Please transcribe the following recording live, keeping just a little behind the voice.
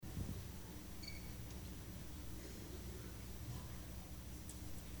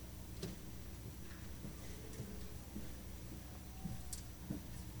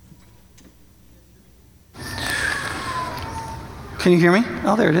Can you hear me?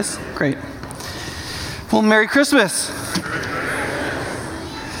 Oh, there it is. Great. Well, Merry Christmas.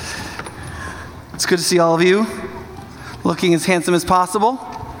 It's good to see all of you looking as handsome as possible.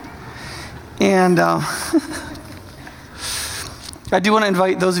 And I do want to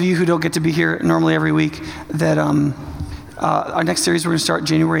invite those of you who don't get to be here normally every week that our next series we're going to start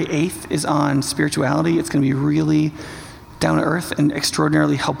January 8th is on spirituality. It's going to be really down to earth and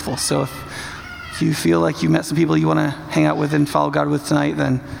extraordinarily helpful. So if you feel like you met some people you want to hang out with and follow God with tonight,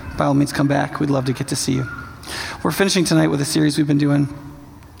 then by all means come back. We'd love to get to see you. We're finishing tonight with a series we've been doing.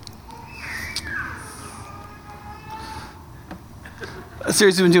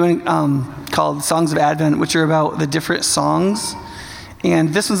 Called Songs of Advent, which are about the different songs.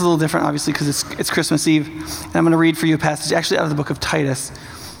 And this one's a little different, obviously, because it's Christmas Eve. And I'm going to read for you a passage actually out of the book of Titus.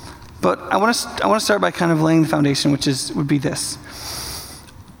 But I want to start by kind of laying the foundation, would be this.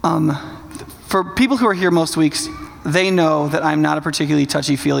 For people who are here most weeks, they know that I'm not a particularly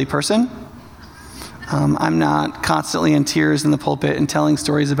touchy-feely person. I'm not constantly in tears in the pulpit and telling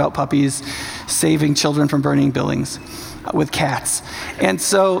stories about puppies saving children from burning buildings with cats. And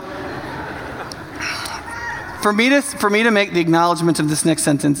so for me to make the acknowledgement of this next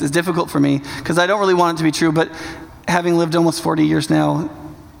sentence is difficult for me because I don't really want it to be true, but having lived almost 40 years now,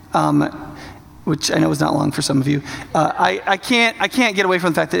 which I know is not long for some of you, I can't get away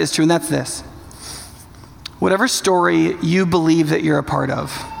from the fact that it's true, and that's this. Whatever story you believe that you're a part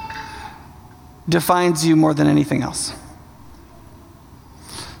of defines you more than anything else.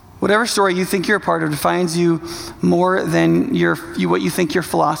 Whatever story you think you're a part of defines you more than what you think your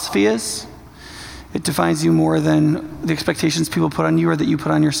philosophy is. It defines you more than the expectations people put on you or that you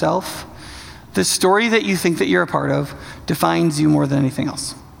put on yourself. The story that you think that you're a part of defines you more than anything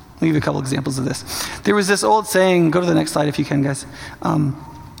else. I'll give you a couple examples of this. There was this old saying, go to the next slide if you can, guys.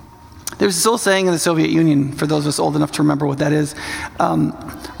 There was this old saying in the Soviet Union, for those of us old enough to remember what that is,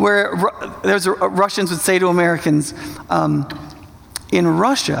 where Russians would say to Americans, in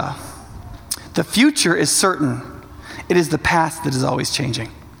Russia, the future is certain. It is the past that is always changing.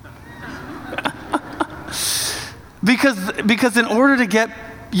 Because in order to get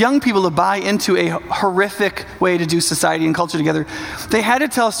young people to buy into a horrific way to do society and culture together, they had to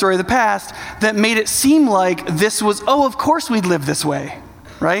tell a story of the past that made it seem like this was, of course we'd live this way,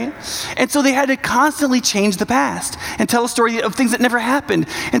 right? And so they had to constantly change the past and tell a story of things that never happened.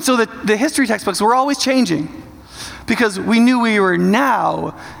 And so the history textbooks were always changing because we knew we were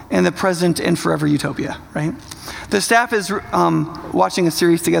now in the present and forever utopia, right? The staff is watching a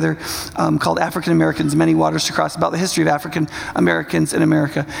series together called African Americans, Many Waters to Cross, about the history of African Americans in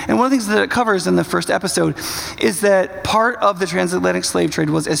America. And one of the things that it covers in the first episode is that part of the transatlantic slave trade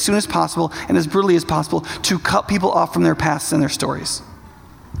was as soon as possible and as brutally as possible to cut people off from their pasts and their stories.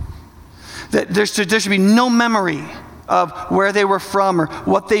 That there should be no memory of where they were from or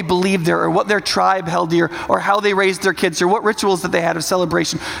what they believed there or what their tribe held dear or how they raised their kids or what rituals that they had of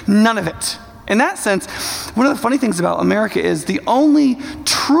celebration. None of it. In that sense, one of the funny things about America is the only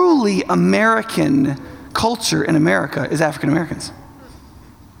truly American culture in America is African Americans.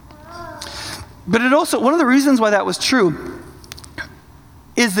 But it also, one of the reasons why that was true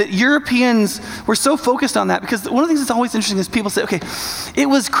is that Europeans were so focused on that because one of the things that's always interesting is people say, okay, it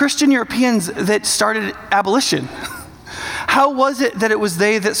was Christian Europeans that started abolition. How was it that it was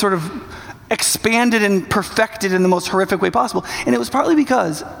they that sort of expanded and perfected in the most horrific way possible? And it was partly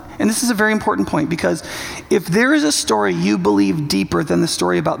because, and this is a very important point, because if there is a story you believe deeper than the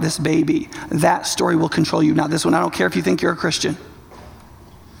story about this baby, that story will control you. Not this one. I don't care if you think you're a Christian.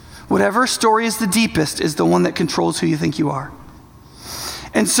 Whatever story is the deepest is the one that controls who you think you are.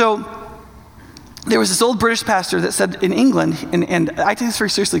 And so there was this old British pastor that said in England, and I take this very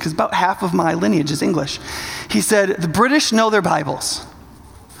seriously because about half of my lineage is English. He said, the British know their Bibles,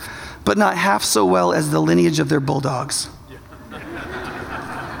 but not half so well as the lineage of their bulldogs.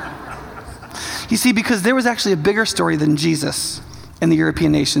 You see, because there was actually a bigger story than Jesus in the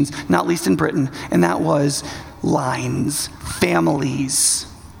European nations, not least in Britain, and that was lines, families,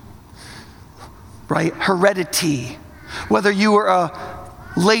 right? Heredity. Whether you were a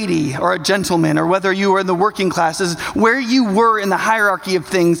lady or a gentleman, or whether you were in the working classes, where you were in the hierarchy of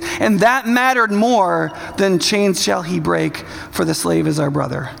things, and that mattered more than chains shall he break, for the slave is our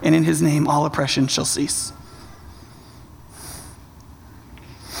brother, and in his name all oppression shall cease.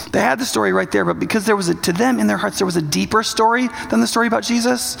 They had the story right there, but because to them in their hearts, there was a deeper story than the story about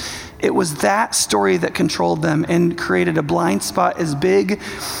Jesus, it was that story that controlled them and created a blind spot as big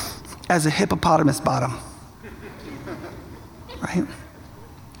as a hippopotamus bottom. Right?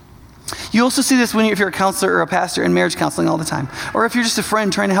 You also see this if you're a counselor or a pastor in marriage counseling all the time. Or if you're just a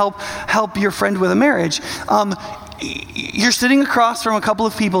friend trying to help your friend with a marriage. You're sitting across from a couple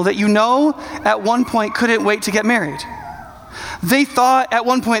of people that you know at one point couldn't wait to get married. They thought at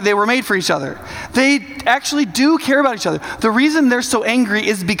one point they were made for each other. They actually do care about each other. The reason they're so angry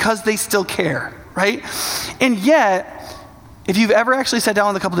is because they still care, right? And yet, if you've ever actually sat down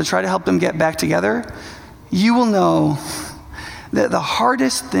with a couple to try to help them get back together, you will know that the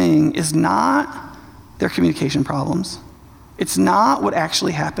hardest thing is not their communication problems. It's not what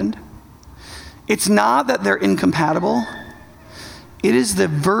actually happened. It's not that they're incompatible. It is the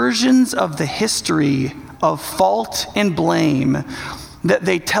versions of the history of fault and blame that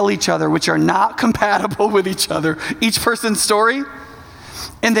they tell each other, which are not compatible with each other, each person's story.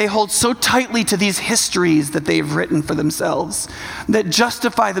 And they hold so tightly to these histories that they've written for themselves, that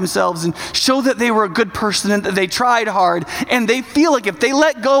justify themselves and show that they were a good person and that they tried hard. And they feel like if they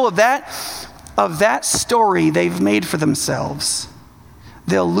let go of that story they've made for themselves,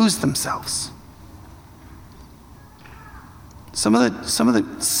 they'll lose themselves. Some of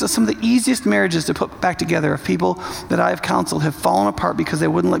the easiest marriages to put back together of people that I have counseled have fallen apart because they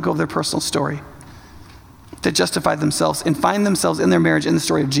wouldn't let go of their personal story, that justify themselves and find themselves in their marriage in the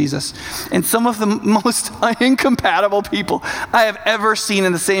story of Jesus. And some of the most incompatible people I have ever seen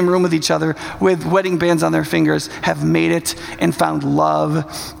in the same room with each other with wedding bands on their fingers have made it and found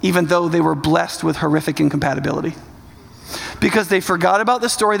love, even though they were blessed with horrific incompatibility. Because they forgot about the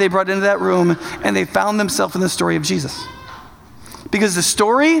story they brought into that room and they found themselves in the story of Jesus. Because the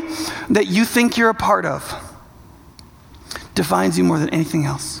story that you think you're a part of defines you more than anything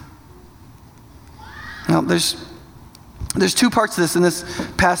else. Now, there's two parts to this in this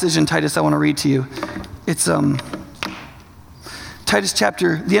passage in Titus I want to read to you. It's Titus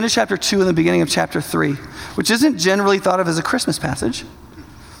the end of chapter 2 and the beginning of chapter 3, which isn't generally thought of as a Christmas passage,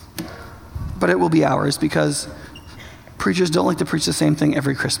 but it will be ours because preachers don't like to preach the same thing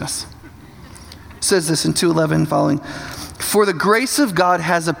every Christmas. It says this in 2:11 following, "For the grace of God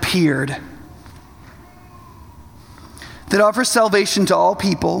has appeared that offers salvation to all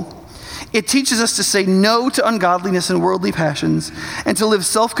people. It teaches us to say no to ungodliness and worldly passions and to live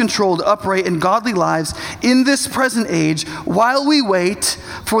self-controlled, upright, and godly lives in this present age while we wait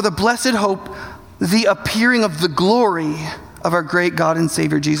for the blessed hope, the appearing of the glory of our great God and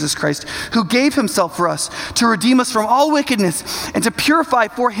Savior Jesus Christ, who gave himself for us to redeem us from all wickedness and to purify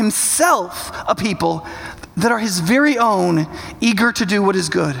for himself a people that are his very own, eager to do what is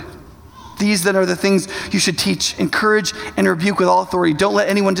good. These then are the things you should teach, encourage, and rebuke with all authority. Don't let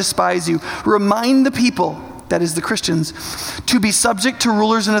anyone despise you. Remind the people, that is the Christians, to be subject to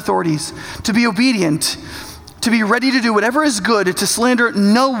rulers and authorities, to be obedient, to be ready to do whatever is good, to slander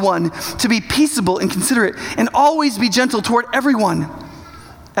no one, to be peaceable and considerate, and always be gentle toward everyone.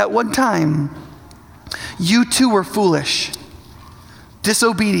 At one time, you too were foolish,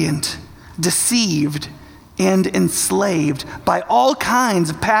 disobedient, deceived, and enslaved by all kinds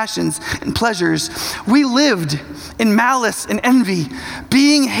of passions and pleasures. We lived in malice and envy,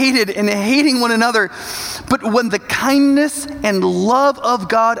 being hated and hating one another. But when the kindness and love of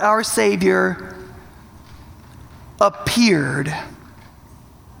God our Savior appeared,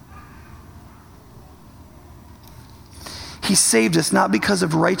 he saved us not because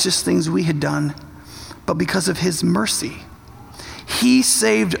of righteous things we had done, but because of his mercy. He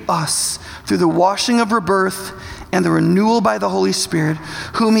saved us through the washing of rebirth and the renewal by the Holy Spirit,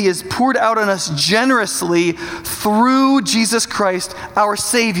 whom he has poured out on us generously through Jesus Christ, our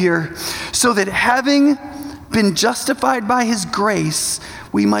Savior, so that having been justified by his grace,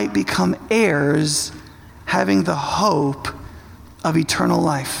 we might become heirs, having the hope of eternal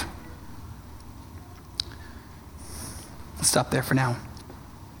life. Let's stop there for now.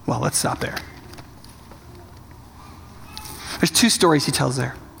 Well, let's stop there. There's two stories he tells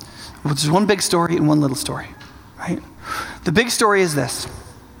there. There's one big story and one little story, right? The big story is this.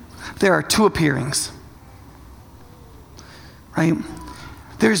 There are two appearings, right?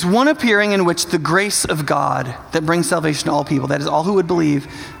 There's one appearing in which the grace of God that brings salvation to all people, that is all who would believe,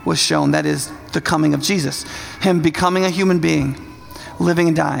 was shown. That is the coming of Jesus, him becoming a human being, living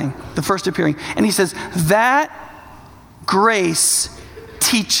and dying, the first appearing. And he says, that grace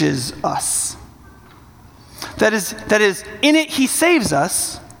teaches us. That is, in it he saves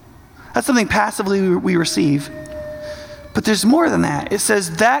us. That's something passively we receive. But there's more than that. It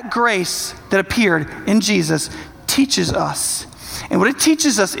says that grace that appeared in Jesus teaches us. And what it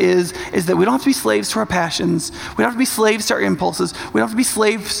teaches us is that we don't have to be slaves to our passions. We don't have to be slaves to our impulses. We don't have to be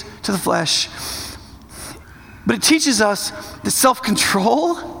slaves to the flesh. But it teaches us that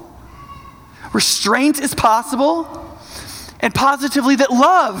self-control, restraint is possible, and positively that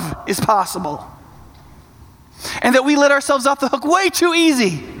love is possible. And that we let ourselves off the hook way too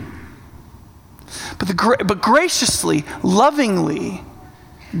easy. But graciously, lovingly,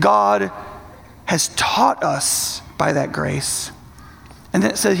 God has taught us by that grace. And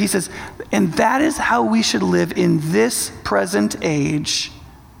then he says, and that is how we should live in this present age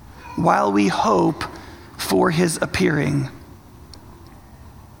while we hope for his appearing.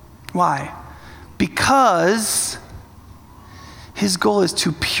 Why? Because his goal is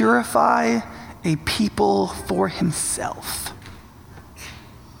to purify a people for himself.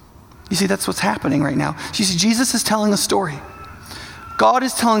 You see, that's what's happening right now. You see, Jesus is telling a story. God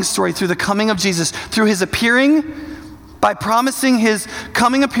is telling a story through the coming of Jesus, through his appearing, by promising his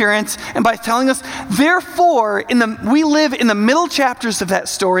coming appearance, and by telling us, therefore, we live in the middle chapters of that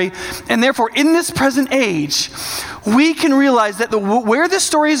story, and therefore, in this present age, we can realize that where this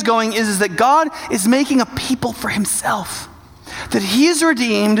story is going is that God is making a people for himself. That he is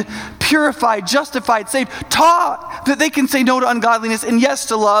redeemed, purified, justified, saved, taught that they can say no to ungodliness and yes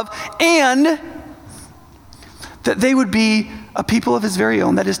to love, and that they would be a people of his very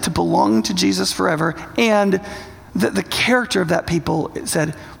own, that is to belong to Jesus forever, and that the character of that people, it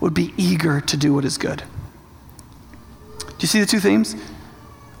said, would be eager to do what is good. Do you see the two themes?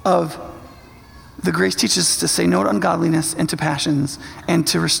 Of the grace teaches us to say no to ungodliness and to passions, and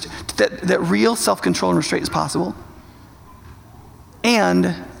to that real self-control and restraint is possible.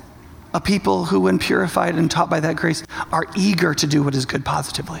 And a people who, when purified and taught by that grace, are eager to do what is good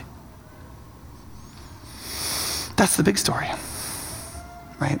positively. That's the big story.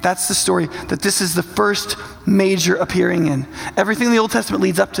 Right? That's the story that this is the first major appearing in. Everything in the Old Testament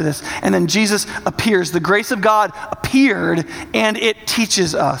leads up to this. And then Jesus appears. The grace of God appeared, and it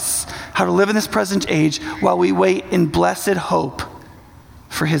teaches us how to live in this present age while we wait in blessed hope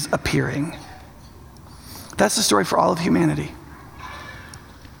for his appearing. That's the story for all of humanity.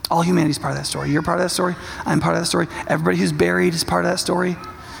 All humanity is part of that story. You're part of that story. I'm part of that story. Everybody who's buried is part of that story.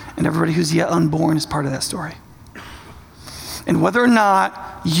 And everybody who's yet unborn is part of that story. And whether or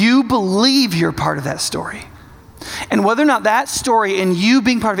not you believe you're part of that story, and whether or not that story and you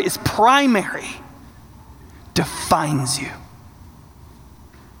being part of it is primary, defines you.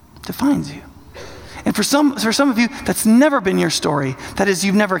 Defines you. And for some of you, that's never been your story. That is,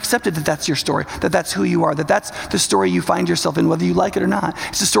 you've never accepted that that's your story, that that's who you are, that that's the story you find yourself in, whether you like it or not.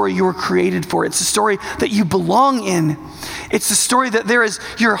 It's the story you were created for. It's the story that you belong in. It's the story that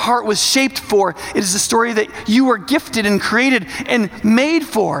your heart was shaped for. It is the story that you were gifted and created and made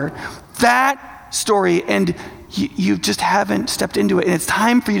for. That story, and you just haven't stepped into it. And it's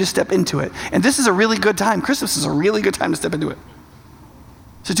time for you to step into it. And this is a really good time. Christmas is a really good time to step into it.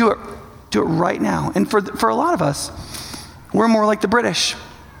 So do it. Do it right now. And for a lot of us, we're more like the British.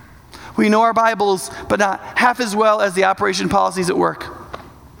 We know our Bibles, but not half as well as the operation policies at work.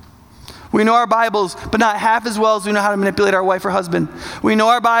 We know our Bibles, but not half as well as we know how to manipulate our wife or husband. We know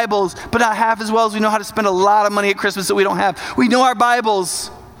our Bibles, but not half as well as we know how to spend a lot of money at Christmas that we don't have. We know our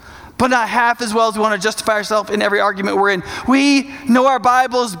Bibles, but not half as well as we want to justify ourselves in every argument we're in. We know our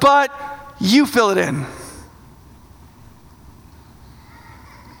Bibles, but you fill it in.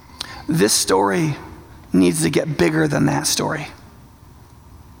 This story needs to get bigger than that story.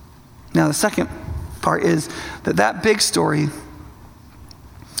 Now, the second part is that big story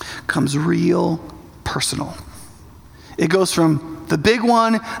comes real personal. It goes from the big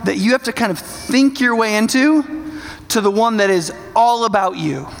one that you have to kind of think your way into to the one that is all about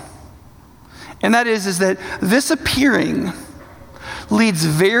you. And that is that this appearing leads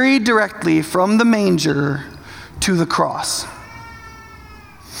very directly from the manger to the cross.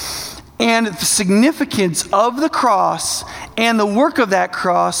 And the significance of the cross and the work of that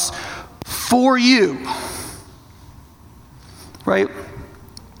cross for you. Right?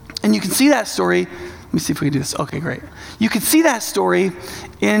 And you can see that story. Let me see if we can do this. Okay, great. You can see that story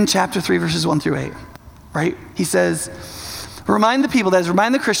in chapter 3, verses 1 through 8. Right? He says, remind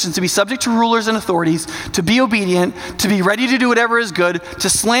the Christians to be subject to rulers and authorities, to be obedient, to be ready to do whatever is good, to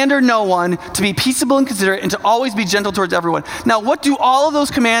slander no one, to be peaceable and considerate, and to always be gentle towards everyone. Now, what do all of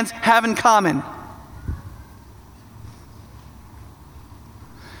those commands have in common?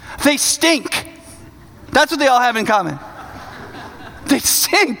 They stink. That's what they all have in common. They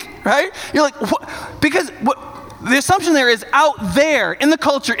stink, right? You're like, what? Because the assumption there is out there in the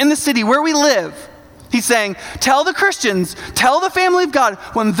culture, in the city where we live. He's saying, tell the Christians, tell the family of God,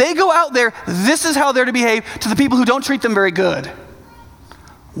 when they go out there, this is how they're to behave to the people who don't treat them very good.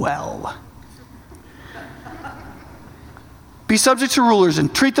 Well. Be subject to rulers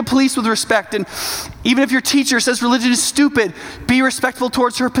and treat the police with respect. And even if your teacher says religion is stupid, be respectful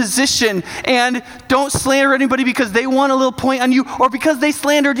towards her position. And don't slander anybody because they want a little point on you or because they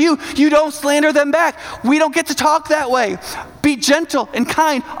slandered you. You don't slander them back. We don't get to talk that way. Be gentle and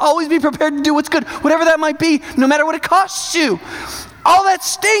kind. Always be prepared to do what's good, whatever that might be, no matter what it costs you. All that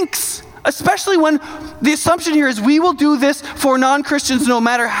stinks, especially when the assumption here is we will do this for non-Christians no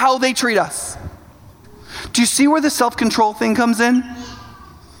matter how they treat us. Do you see where the self-control thing comes in?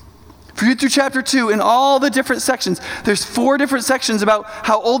 If you read through chapter 2, in all the different sections, there's 4 different sections about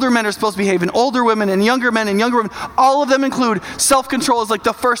how older men are supposed to behave, and older women and younger women. All of them include self-control as like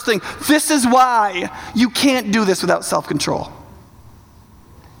the first thing. This is why you can't do this without self-control.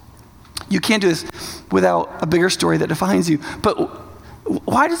 You can't do this without a bigger story that defines you. But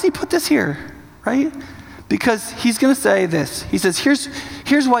why does he put this here, right? Because he's going to say this. He says,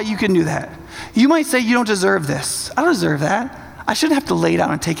 here's why you can do that. You might say you don't deserve this. I don't deserve that. I shouldn't have to lay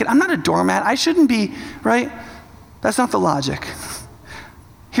down and take it. I'm not a doormat. I shouldn't be, right? That's not the logic.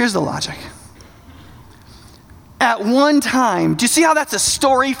 Here's the logic. At one time, do you see how that's a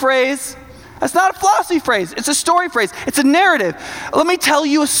story phrase? That's not a philosophy phrase. It's a story phrase. It's a narrative. Let me tell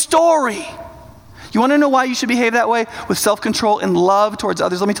you a story. You want to know why you should behave that way? With self-control and love towards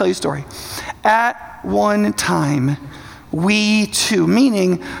others? Let me tell you a story. At one time, we too,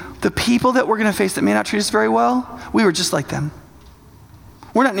 meaning the people that we're going to face that may not treat us very well, we were just like them.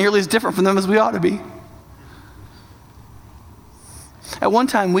 We're not nearly as different from them as we ought to be. At one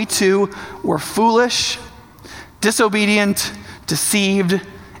time, we too were foolish, disobedient, deceived,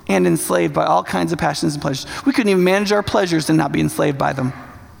 and enslaved by all kinds of passions and pleasures. We couldn't even manage our pleasures and not be enslaved by them.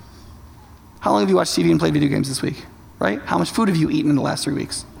 How long have you watched TV and played video games this week? Right? How much food have you eaten in the last 3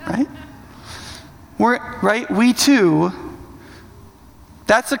 weeks? Right? We too,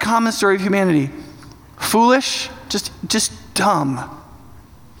 that's a common story of humanity. Foolish, just dumb.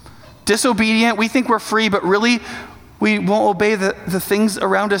 Disobedient, we think we're free, but really we won't obey the things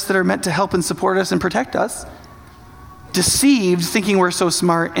around us that are meant to help and support us and protect us. Deceived, thinking we're so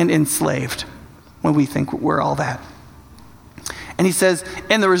smart, and enslaved when we think we're all that. And he says,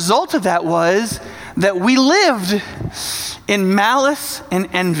 and the result of that was that we lived in malice and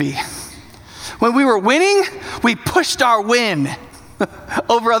envy. When we were winning, we pushed our win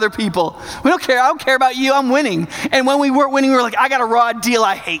over other people. We don't care. I don't care about you. I'm winning. And when we weren't winning, we were like, I got a raw deal.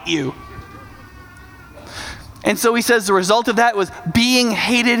 I hate you. And so he says the result of that was being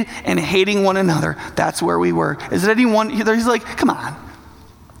hated and hating one another. That's where we were. Is it anyone? He's like, come on.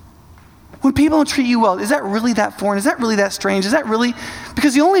 When people don't treat you well, is that really that foreign? Is that really that strange? Is that really?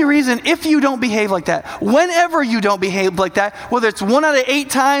 Because the only reason, if you don't behave like that, whenever you don't behave like that, whether it's 1 out of 8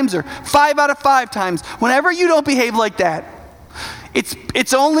 times or 5 out of 5 times, whenever you don't behave like that,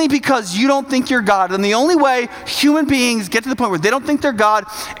 it's only because you don't think you're God. And the only way human beings get to the point where they don't think they're God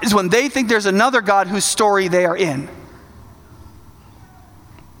is when they think there's another God whose story they are in.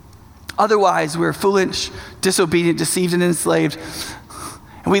 Otherwise, we're foolish, disobedient, deceived, and enslaved.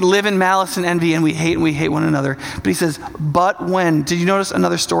 And we live in malice and envy, and we hate one another. But he says, but when? Did you notice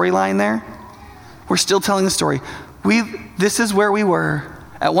another storyline there? We're still telling the story. This is where we were.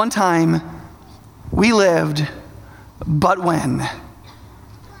 At one time, we lived, but when?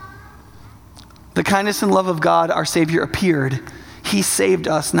 The kindness and love of God, our Savior, appeared. He saved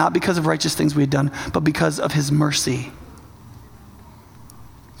us, not because of righteous things we had done, but because of his mercy.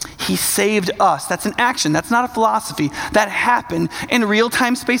 He saved us. That's an action. That's not a philosophy. That happened in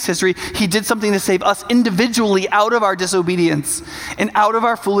real-time space history. He did something to save us individually out of our disobedience and out of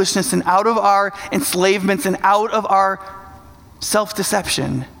our foolishness and out of our enslavements and out of our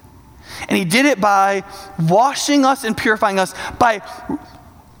self-deception. And he did it by washing us and purifying us by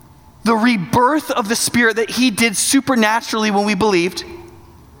the rebirth of the Spirit that he did supernaturally when we believed,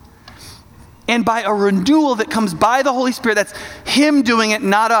 and by a renewal that comes by the Holy Spirit. That's him doing it,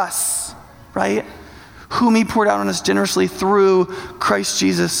 not us, right? Whom he poured out on us generously through Christ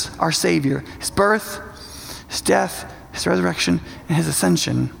Jesus, our Savior. His birth, his death, his resurrection, and his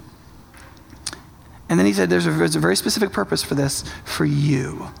ascension. And then he said there's a very specific purpose for this, for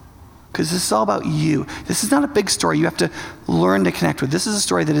you. Because this is all about you. This is not a big story you have to learn to connect with. This is a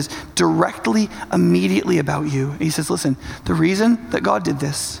story that is directly, immediately about you. And he says, listen, the reason that God did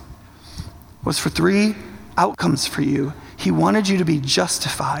this was for 3 outcomes for you. He wanted you to be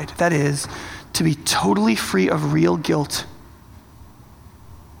justified. That is, to be totally free of real guilt.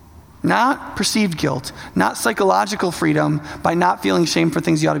 Not perceived guilt, not psychological freedom by not feeling shame for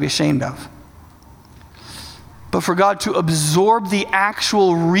things you ought to be ashamed of. But for God to absorb the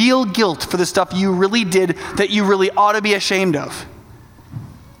actual real guilt for the stuff you really did that you really ought to be ashamed of.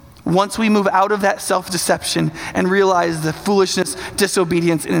 Once we move out of that self-deception and realize the foolishness,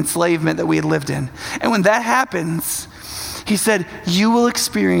 disobedience, and enslavement that we had lived in. And when that happens, he said, you will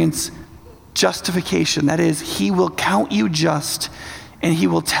experience justification. That is, he will count you just, and he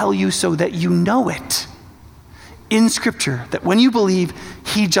will tell you so that you know it in Scripture, that when you believe,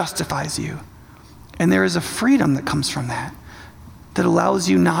 he justifies you. And there is a freedom that comes from that allows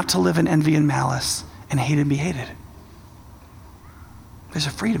you not to live in envy and malice and hate and be hated. There's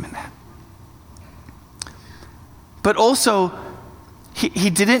a freedom in that. But also, he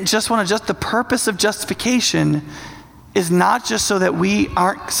didn't just want to the purpose of justification is not just so that we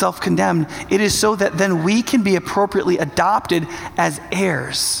aren't self-condemned. It is so that then we can be appropriately adopted as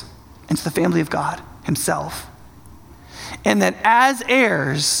heirs into the family of God himself. And that as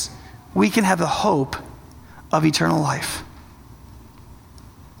heirs, we can have the hope of eternal life.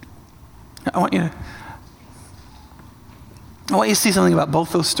 I want you to see something about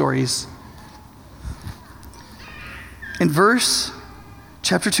both those stories. In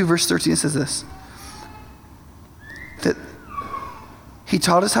chapter 2, verse 13, it says this, that he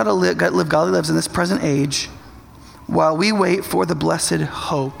taught us how to live godly lives in this present age while we wait for the blessed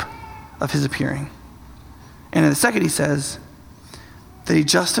hope of his appearing. And in the second, he says that he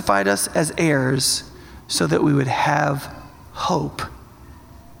justified us as heirs so that we would have hope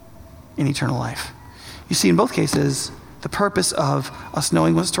in eternal life. You see, in both cases, the purpose of us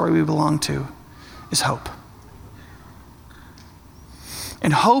knowing what story we belong to is hope.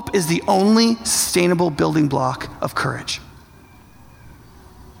 And hope is the only sustainable building block of courage.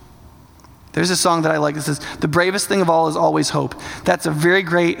 There's a song that I like that says, the bravest thing of all is always hope. That's a very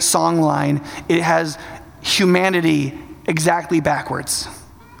great song line. It has humanity exactly backwards.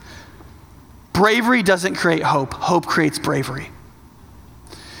 Bravery doesn't create hope. Hope creates bravery.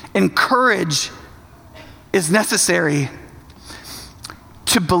 And courage is necessary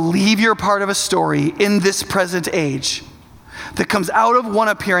to believe you're part of a story in this present age that comes out of one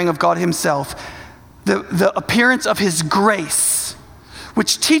appearing of God himself, the appearance of his grace,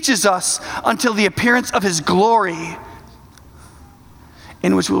 which teaches us until the appearance of his glory,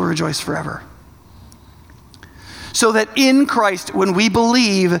 in which we'll rejoice forever. So that in Christ, when we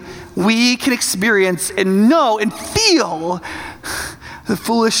believe, we can experience and know and feel the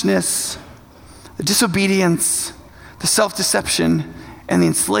foolishness, the disobedience, the self-deception, and the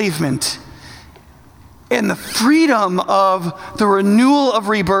enslavement, and the freedom of the renewal of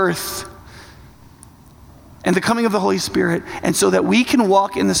rebirth and the coming of the Holy Spirit, and so that we can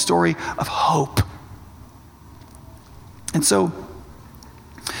walk in the story of hope. And so,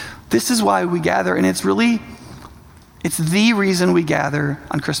 this is why we gather, and it's the reason we gather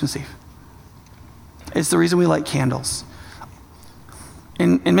on Christmas Eve. It's the reason we light candles.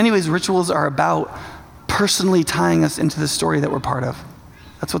 In many ways, rituals are about personally tying us into the story that we're part of.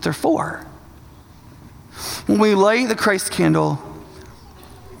 That's what they're for. When we light the Christ candle,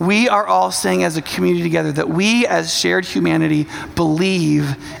 we are all saying as a community together that we as shared humanity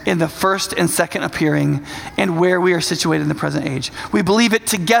believe in the first and second appearing and where we are situated in the present age. We believe it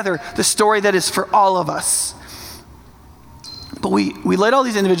together, the story that is for all of us. But we light all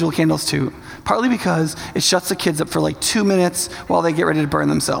these individual candles too, partly because it shuts the kids up for like 2 minutes while they get ready to burn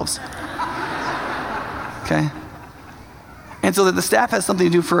themselves. Okay? And so that the staff has something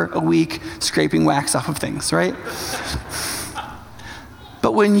to do for a week, scraping wax off of things, right?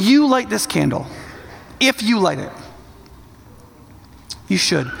 But when you light this candle, if you light it, you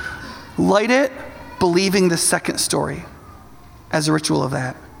should light it believing the second story as a ritual of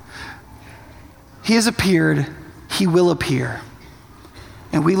that. He has appeared, he will appear.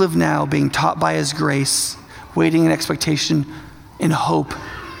 And we live now being taught by his grace, waiting in expectation, in hope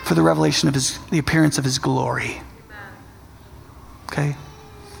for the revelation of the appearance of his glory. Okay?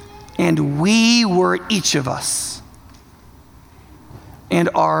 And we were each of us, and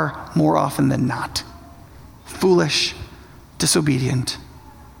are more often than not, foolish, disobedient,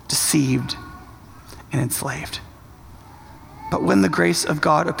 deceived, and enslaved. But when the grace of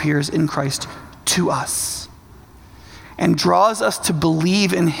God appears in Christ to us and draws us to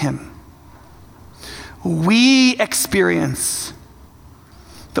believe in him, we experience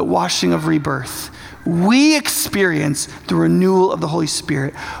the washing of rebirth. We experience the renewal of the Holy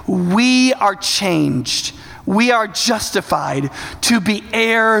Spirit. We are changed. We are justified to be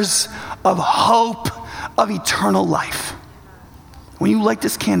heirs of hope of eternal life. When you light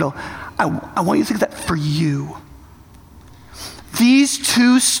this candle, I want you to think of that for you. These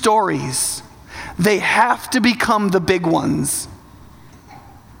two stories, they have to become the big ones.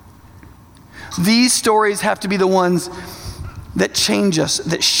 These stories have to be the ones that change us,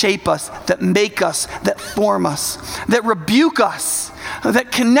 that shape us, that make us, that form us, that rebuke us,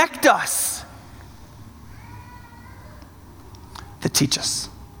 that connect us, that teach us.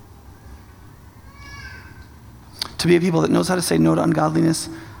 To be a people that knows how to say no to ungodliness,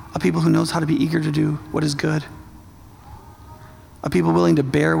 a people who knows how to be eager to do what is good, a people willing to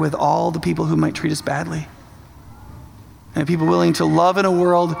bear with all the people who might treat us badly, and a people willing to love in a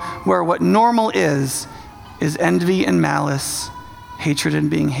world where what normal is envy and malice, hatred and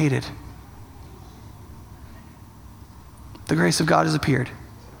being hated. The grace of God has appeared,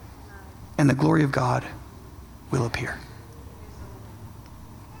 and the glory of God will appear.